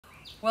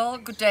Well,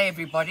 good day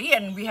everybody,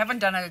 and we haven't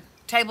done a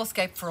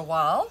tablescape for a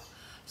while,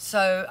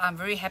 so I'm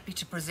very happy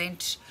to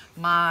present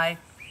my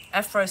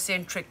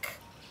Afrocentric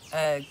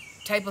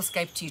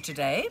tablescape to you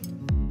today.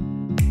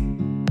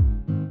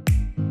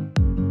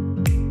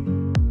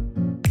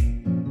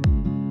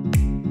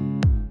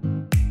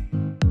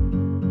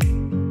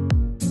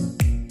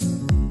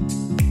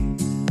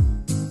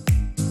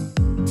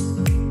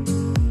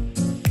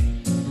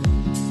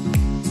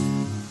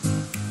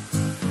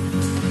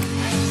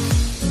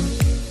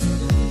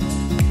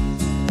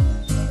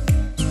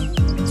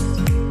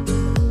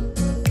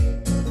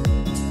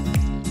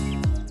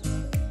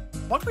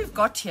 What we've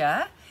got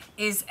here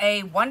is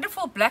a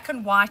wonderful black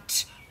and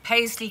white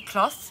paisley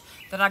cloth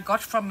that I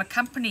got from a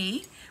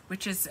company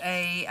which is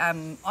a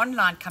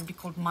online company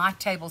called My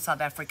Table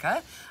South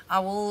Africa. I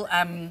will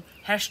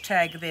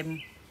hashtag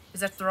them,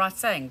 is that the right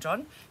saying,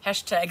 John?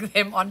 Hashtag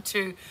them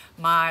onto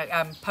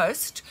my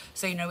post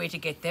so you know where to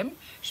get them.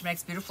 She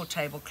makes beautiful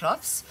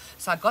tablecloths.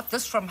 So I got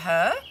this from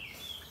her,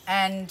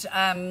 and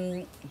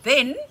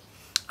then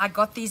I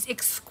got these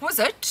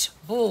exquisite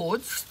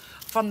boards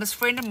from this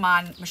friend of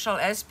mine, Michelle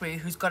Asbury,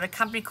 who's got a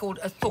company called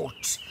A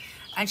Thought,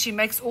 and she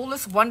makes all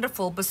this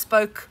wonderful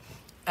bespoke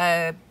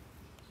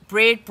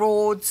bread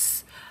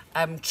boards,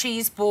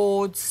 cheese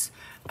boards,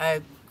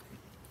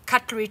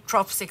 cutlery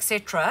troughs,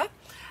 etc.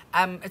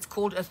 It's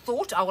called A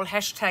Thought. I will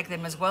hashtag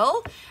them as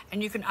well,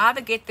 and you can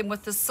either get them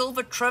with the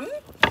silver trim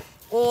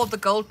or the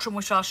gold trim,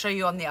 which I'll show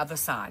you on the other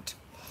side.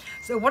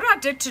 So what I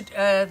did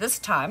this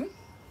time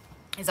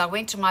is I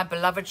went to my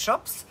beloved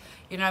shops,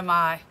 you know,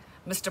 my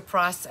Mr.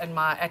 Price and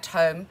my At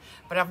Home,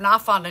 but I've now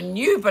found a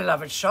new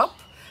beloved shop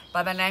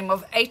by the name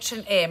of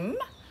H&M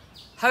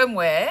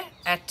Homeware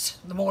at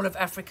the Mall of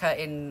Africa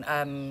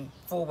in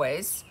Four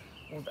Ways,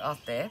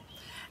 out there,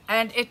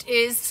 and it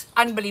is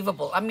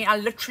unbelievable. I mean, I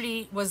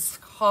literally was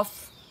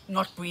half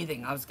not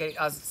breathing. I was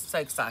so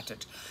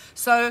excited.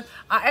 So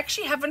I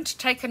actually haven't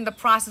taken the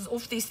prices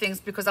off these things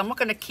because I'm not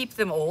going to keep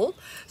them all.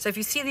 So if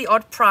you see the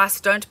odd price,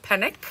 don't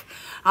panic.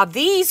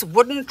 These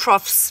wooden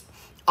troughs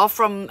are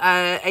from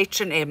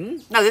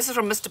H&M. No, this is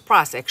from Mr.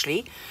 Price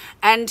actually,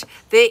 and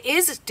there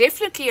is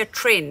definitely a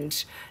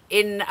trend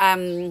in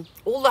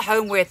all the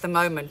homeware at the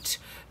moment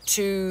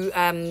to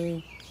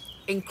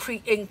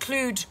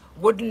include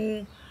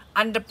wooden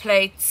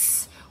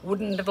underplates,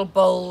 wooden little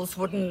bowls,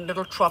 wooden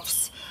little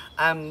troughs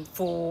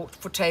for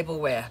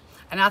tableware,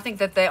 and I think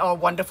that they are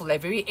wonderful. They're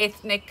very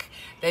ethnic,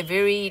 they're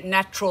very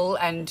natural,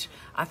 and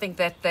I think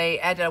that they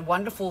add a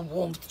wonderful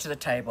warmth to the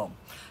table.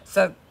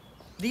 So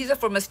these are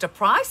from Mr.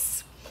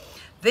 Price.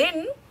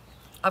 Then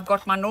I've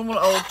got my normal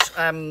old,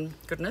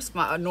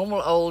 my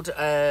normal old,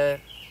 what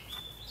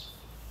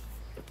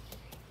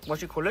do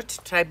you call it,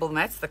 table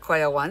mats, the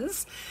Koya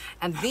ones.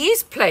 And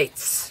these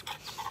plates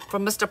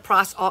from Mr.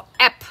 Price are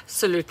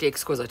absolutely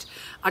exquisite.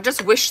 I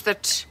just wish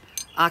that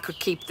I could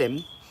keep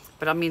them,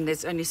 but I mean,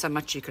 there's only so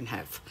much you can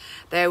have.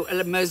 They're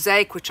a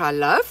mosaic, which I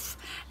love,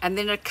 and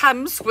then it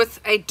comes with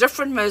a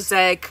different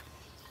mosaic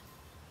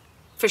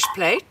fish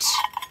plate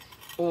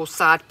or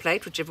side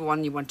plate, whichever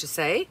one you want to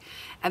say.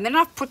 And then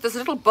I've put this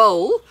little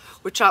bowl,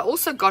 which I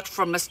also got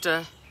from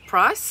Mr.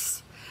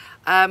 Price,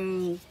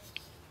 on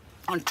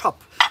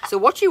top. So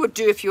what you would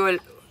do if you were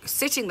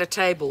setting the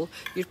table,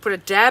 you'd put a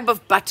dab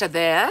of butter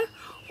there,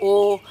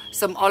 or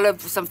some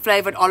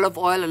flavored olive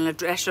oil and a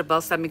dash of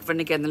balsamic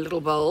vinegar in the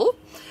little bowl.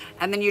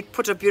 And then you'd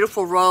put a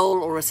beautiful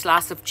roll or a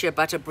slice of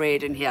ciabatta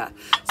bread in here.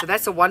 So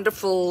that's a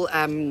wonderful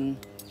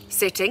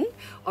setting.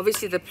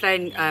 Obviously the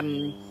plain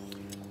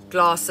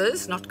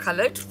glasses, not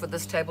colored, for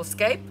this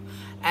tablescape,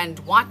 and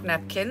white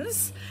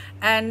napkins.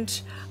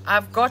 And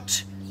I've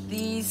got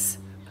these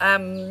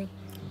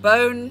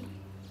bone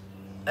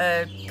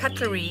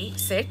cutlery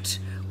set,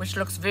 which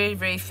looks very,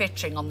 very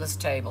fetching on this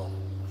table.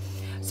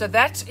 So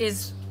that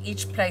is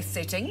each place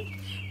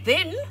setting.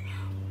 Then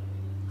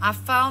I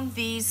found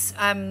these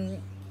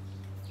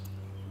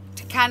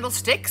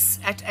candlesticks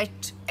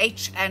at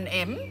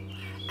H&M,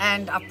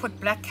 and I've put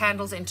black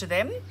candles into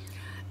them,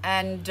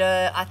 and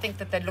I think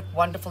that they look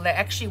wonderful. They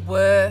actually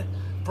were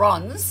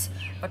bronze,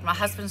 but my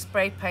husband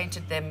spray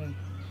painted them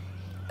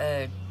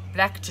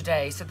black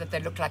today so that they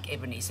look like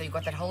ebony. So you've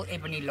got that whole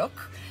ebony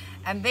look.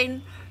 And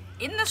then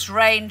in this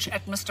range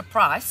at Mr.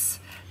 Price,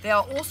 there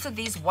are also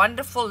these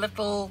wonderful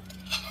little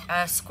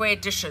square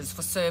dishes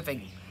for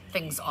serving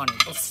things on,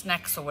 or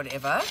snacks or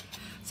whatever.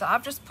 So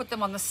I've just put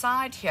them on the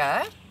side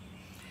here,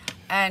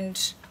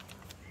 and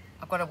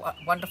I've got a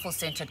wonderful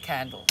scented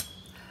candle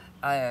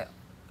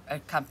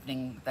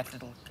accompanying that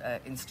little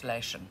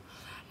installation.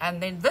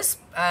 And then this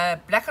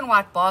black and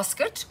white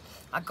basket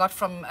I got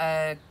from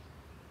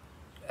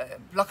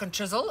Block and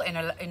Chisel in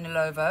a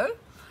Lovo.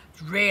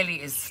 It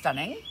really is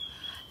stunning.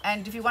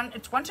 And if you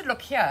want to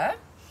look here,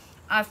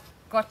 I've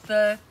got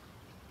the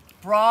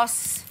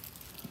brass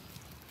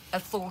A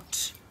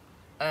Thought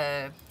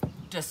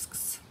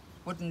discs,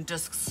 wooden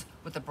discs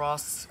with the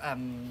brass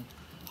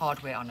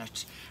hardware on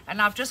it.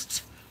 And I've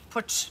just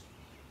put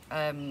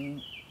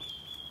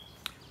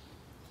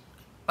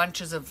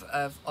bunches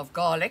of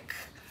garlic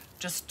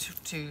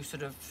just to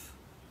sort of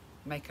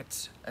make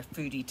it a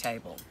foodie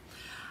table.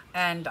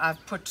 And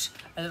I've put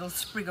a little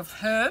sprig of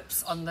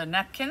herbs on the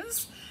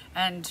napkins,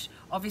 and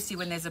obviously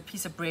when there's a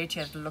piece of bread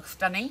here it'll look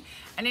stunning.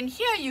 And in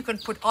here you can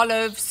put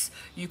olives,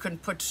 you can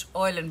put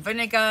oil and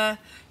vinegar,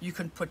 you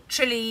can put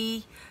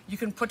chili, you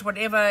can put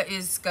whatever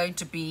is going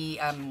to be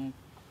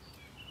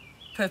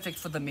perfect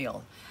for the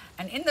meal.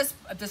 And in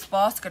this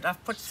basket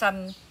I've put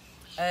some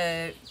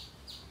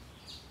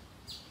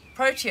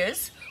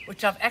proteas,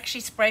 which I've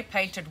actually spray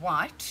painted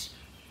white,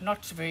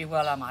 not very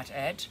well I might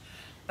add,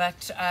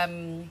 but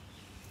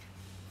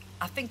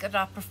I think that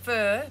I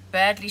prefer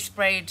badly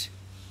sprayed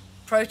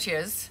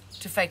proteas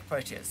to fake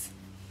proteas.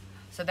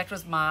 So that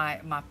was my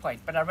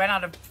point. But I ran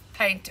out of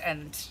paint,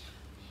 and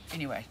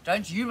anyway,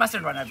 you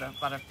mustn't run out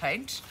of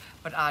paint,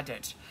 but I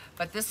did.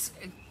 But this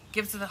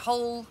gives the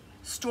whole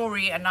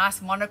story a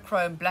nice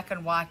monochrome black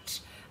and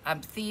white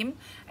theme.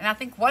 And I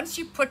think once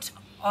you put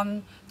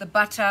on the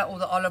butter or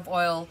the olive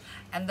oil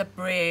and the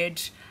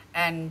bread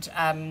and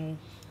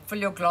fill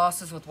your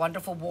glasses with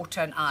wonderful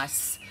water and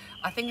ice,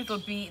 I think it'll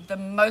be the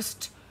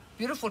most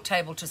beautiful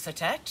table to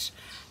sit at.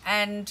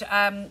 And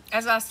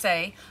as I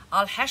say,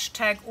 I'll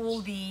hashtag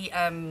all the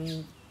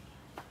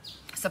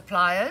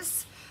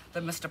suppliers,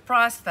 the Mr.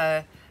 Price,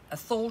 the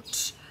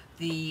Thought,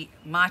 the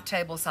My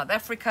Table South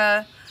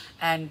Africa,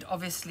 and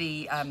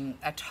obviously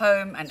At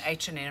Home and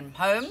H&M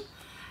Home.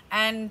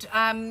 And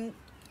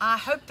I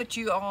hope that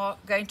you are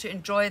going to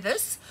enjoy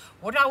this.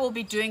 What I will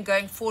be doing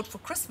going forward for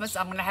Christmas,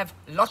 I'm going to have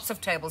lots of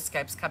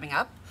tablescapes coming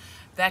up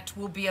that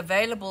will be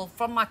available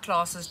from my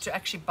classes to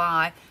actually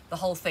buy the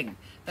whole thing.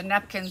 The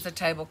napkins, the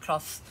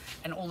tablecloths,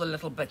 and all the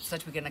little bits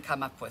that we're going to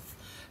come up with.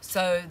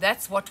 So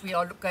that's what we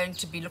are going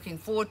to be looking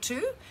forward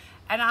to.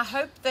 And I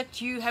hope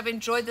that you have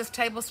enjoyed this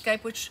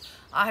tablescape, which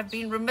I have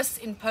been remiss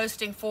in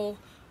posting for,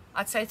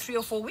 I'd say 3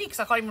 or 4 weeks.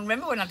 I can't even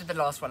remember when I did the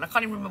last one. I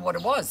can't even remember what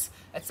it was.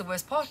 That's the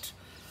worst part.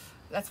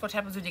 That's what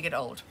happens when you get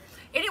old.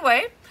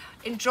 Anyway,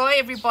 enjoy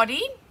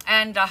everybody,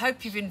 and I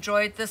hope you've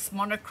enjoyed this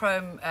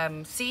monochrome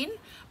scene.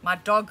 My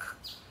dog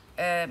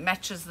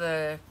matches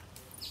the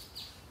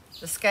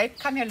scape.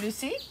 Come here,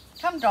 Lucy.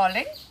 Come,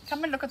 darling.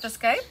 Come and look at the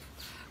scape.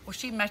 Well,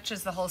 she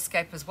matches the whole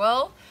scape as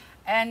well,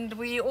 and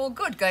we're all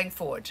good going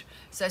forward.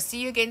 So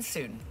see you again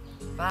soon.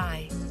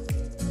 Bye.